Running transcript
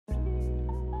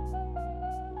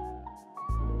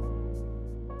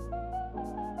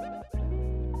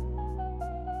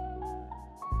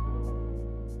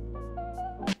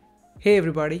Hey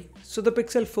everybody, so the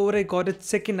Pixel 4a got its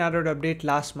second Android update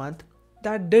last month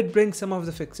that did bring some of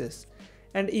the fixes,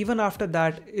 and even after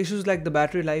that, issues like the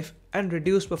battery life and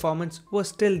reduced performance were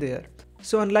still there.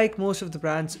 So unlike most of the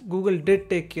brands, Google did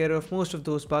take care of most of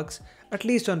those bugs, at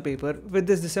least on paper, with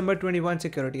this December 21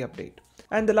 security update,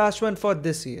 and the last one for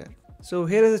this year. So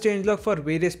here is a changelog for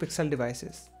various Pixel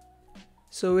devices.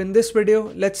 So in this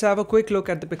video, let's have a quick look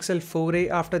at the Pixel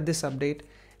 4a after this update,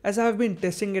 as I have been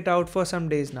testing it out for some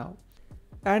days now.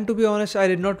 And to be honest, I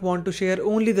did not want to share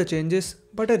only the changes,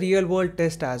 but a real world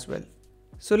test as well.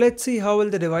 So let's see how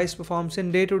well the device performs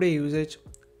in day-to-day usage.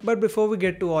 But before we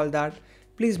get to all that,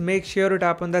 please make sure to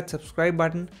tap on that subscribe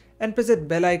button and press that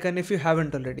bell icon if you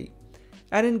haven't already.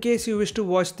 And in case you wish to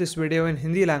watch this video in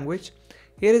Hindi language,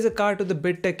 here is a card to the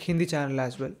BitTech Hindi channel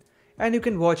as well, and you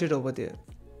can watch it over there.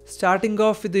 Starting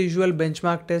off with the usual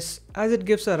benchmark tests, as it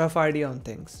gives a rough idea on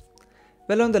things.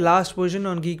 Well, on the last version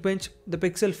on Geekbench, the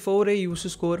Pixel 4a used to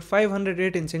score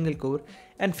 508 in single core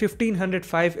and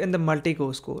 1505 in the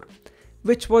multi-core score,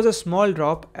 which was a small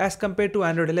drop as compared to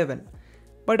Android 11.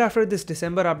 But after this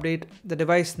December update, the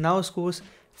device now scores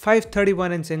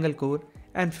 531 in single core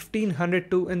and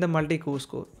 1502 in the multi-core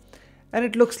score, and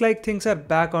it looks like things are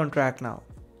back on track now.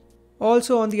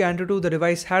 Also on the Android 2, the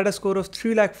device had a score of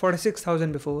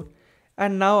 346,000 before,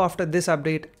 and now after this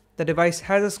update, the device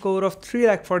has a score of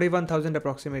 341,000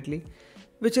 approximately,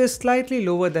 which is slightly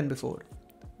lower than before.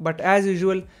 But as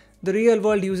usual, the real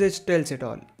world usage tells it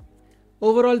all.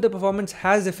 Overall, the performance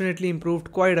has definitely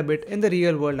improved quite a bit in the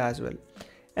real world as well.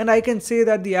 And I can say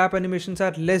that the app animations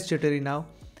are less jittery now,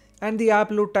 and the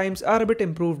app load times are a bit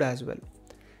improved as well.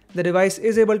 The device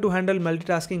is able to handle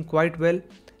multitasking quite well,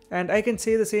 and I can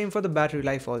say the same for the battery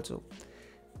life also.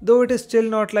 Though it is still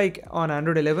not like on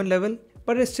Android 11 level,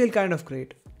 but it's still kind of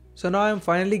great. So now I'm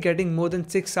finally getting more than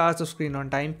 6 hours of screen on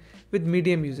time with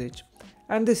medium usage,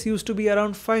 and this used to be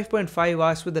around 5.5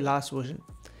 hours with the last version.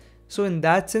 So in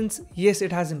that sense, yes,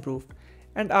 it has improved,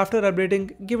 and after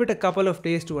updating, give it a couple of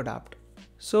days to adapt.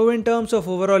 So in terms of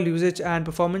overall usage and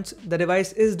performance, the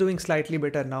device is doing slightly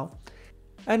better now.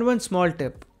 And one small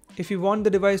tip, if you want the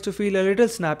device to feel a little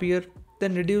snappier,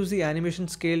 then reduce the animation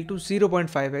scale to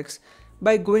 0.5x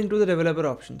by going to the developer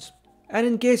options. And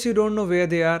in case you don't know where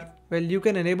they are, well, you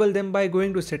can enable them by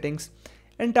going to settings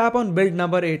and tap on build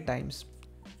number 8 times.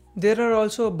 There are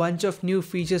also a bunch of new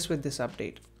features with this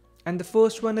update, and the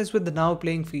first one is with the now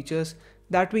playing features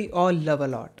that we all love a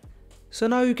lot. So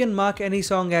now you can mark any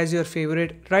song as your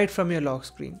favorite right from your lock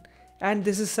screen, and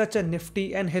this is such a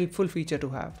nifty and helpful feature to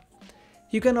have.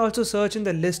 You can also search in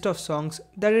the list of songs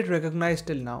that it recognized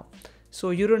till now,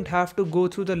 so you don't have to go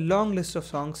through the long list of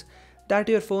songs that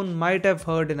your phone might have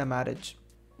heard in a marriage.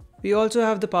 We also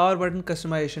have the power button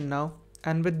customization now,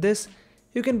 and with this,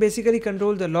 you can basically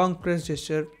control the long press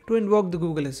gesture to invoke the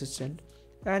Google Assistant,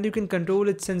 and you can control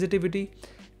its sensitivity,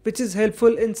 which is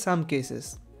helpful in some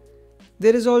cases.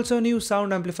 There is also a new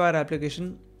sound amplifier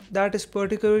application that is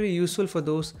particularly useful for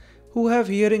those who have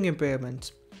hearing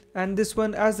impairments, and this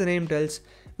one, as the name tells,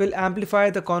 will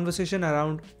amplify the conversation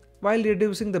around while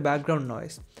reducing the background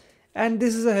noise, and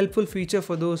this is a helpful feature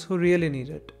for those who really need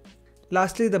it.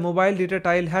 Lastly, the mobile data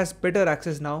tile has better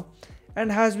access now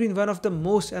and has been one of the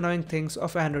most annoying things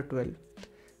of Android 12.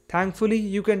 Thankfully,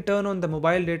 you can turn on the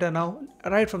mobile data now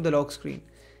right from the lock screen,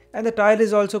 and the tile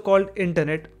is also called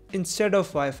Internet instead of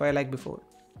Wi-Fi like before.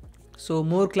 So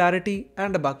more clarity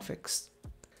and a bug fix.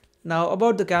 Now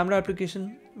about the camera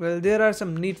application, well, there are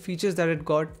some neat features that it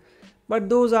got, but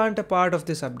those aren't a part of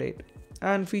this update.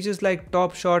 And features like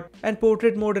top shot and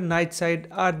portrait mode and night side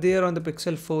are there on the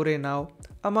Pixel 4a now,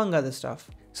 among other stuff.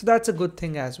 So that's a good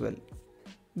thing as well.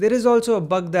 There is also a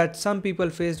bug that some people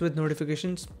faced with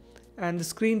notifications, and the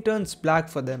screen turns black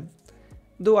for them.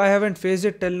 Though I haven't faced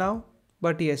it till now,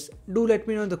 but yes, do let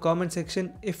me know in the comment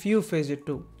section if you faced it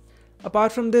too.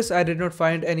 Apart from this, I did not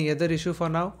find any other issue for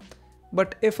now,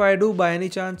 but if I do by any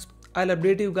chance, I'll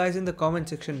update you guys in the comment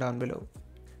section down below.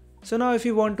 So now if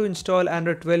you want to install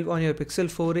Android 12 on your Pixel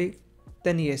 4a,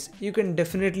 then yes, you can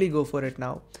definitely go for it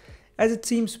now, as it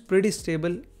seems pretty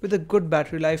stable with a good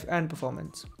battery life and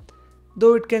performance.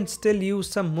 Though it can still use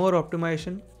some more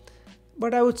optimization,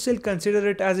 but I would still consider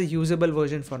it as a usable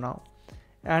version for now,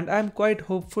 and I'm quite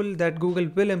hopeful that Google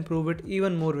will improve it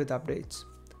even more with updates.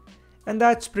 And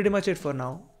that's pretty much it for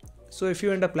now. So if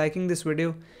you end up liking this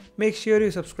video, make sure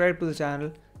you subscribe to the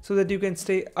channel so that you can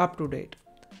stay up to date.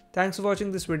 Thanks for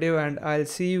watching this video, and I'll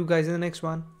see you guys in the next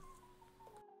one.